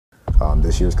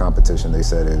This year's competition, they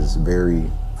said, is very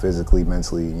physically,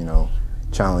 mentally,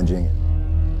 challenging.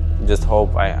 Just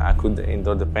hope I could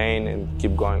endure the pain and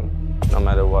keep going, no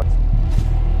matter what.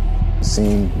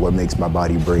 Seeing what makes my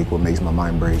body break, what makes my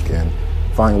mind break, and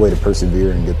find a way to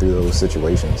persevere and get through those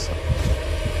situations.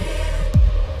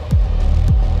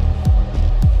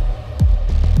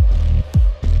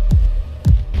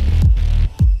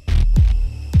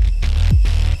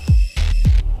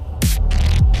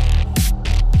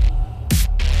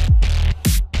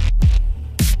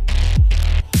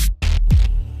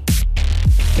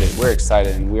 We're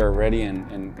excited and we are ready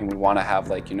and we want to have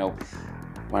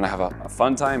want to have a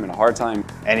fun time and a hard time.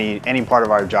 Any part of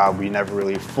our job, we never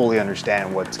really fully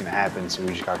understand what's going to happen, so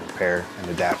we just got to prepare and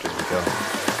adapt as we go.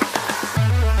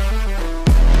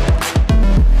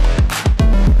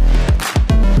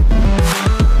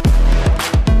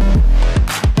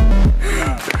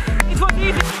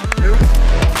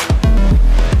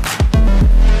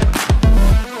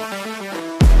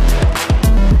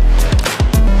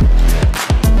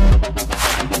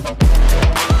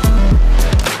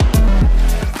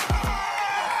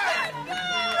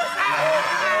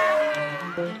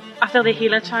 After the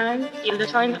Hilda challenge,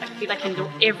 I feel I can do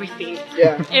everything.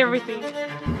 Yeah. Everything.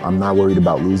 I'm not worried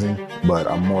about losing, but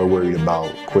I'm more worried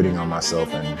about quitting on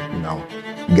myself and,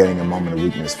 getting a moment of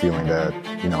weakness, feeling that,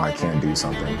 I can't do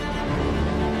something.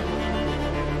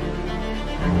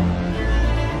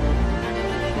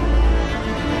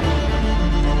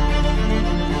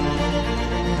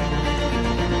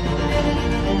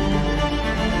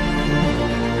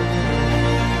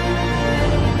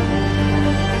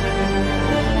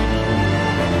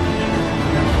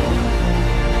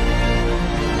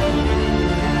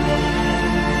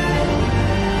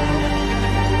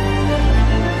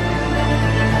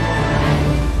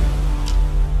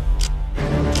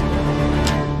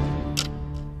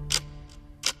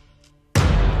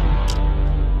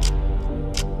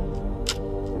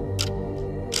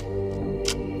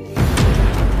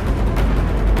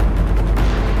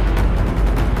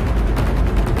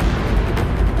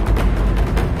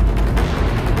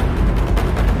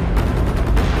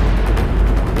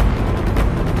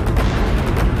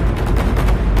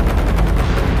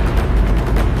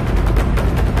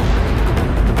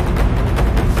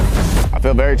 I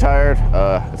feel very tired.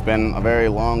 It's been a very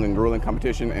long and grueling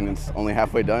competition and it's only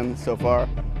halfway done so far.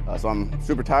 So I'm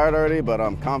super tired already, but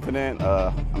I'm confident.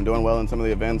 I'm doing well in some of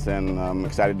the events and I'm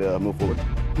excited to move forward.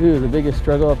 The biggest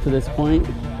struggle up to this point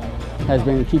has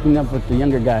been keeping up with the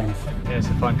younger guys. Yeah, it's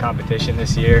a fun competition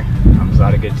this year. There's a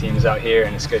lot of good teams out here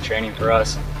and it's good training for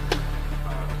us.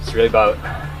 It's really about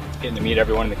getting to meet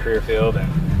everyone in the career field and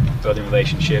building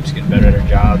relationships, getting better at our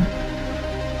job.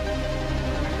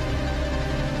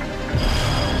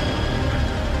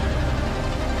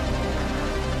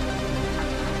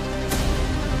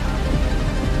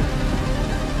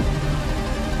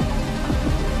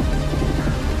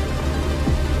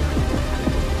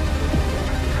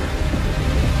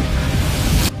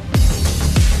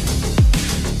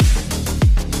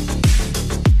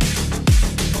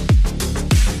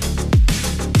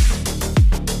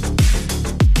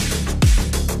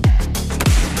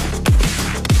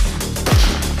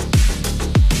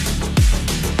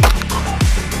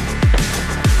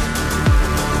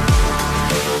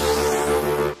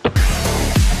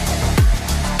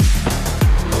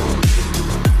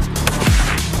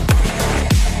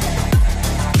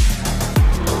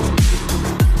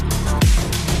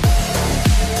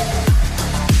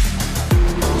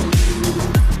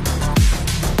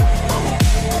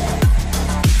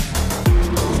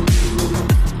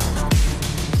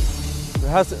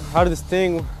 The hardest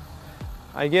thing,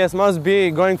 I guess, must be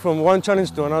going from one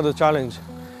challenge to another challenge.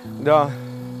 The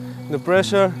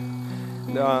pressure,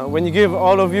 when you give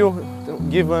all of you,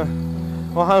 give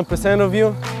 100% of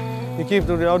you, you keep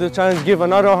to the other challenge, give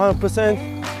another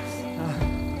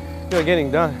 100%, you're getting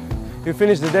done. You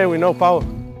finish the day with no power.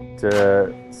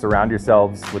 To surround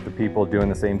yourselves with the people doing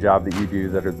the same job that you do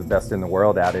that are the best in the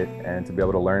world at it, and to be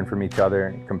able to learn from each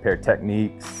other, compare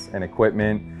techniques and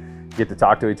equipment, get to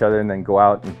talk to each other and then go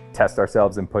out and test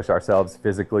ourselves and push ourselves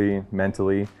physically,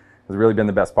 mentally, has really been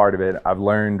the best part of it. I've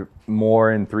learned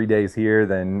more in 3 days here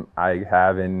than I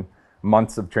have in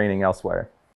months of training elsewhere.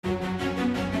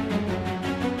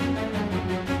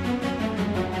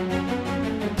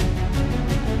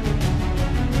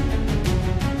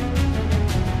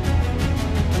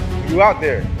 You out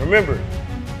there, remember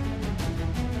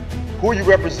who you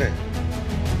represent,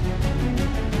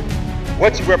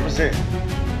 what you represent,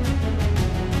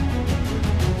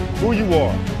 who you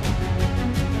are,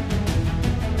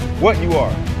 what you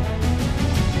are.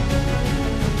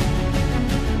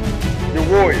 You're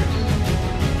warriors.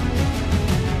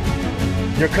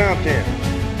 your content.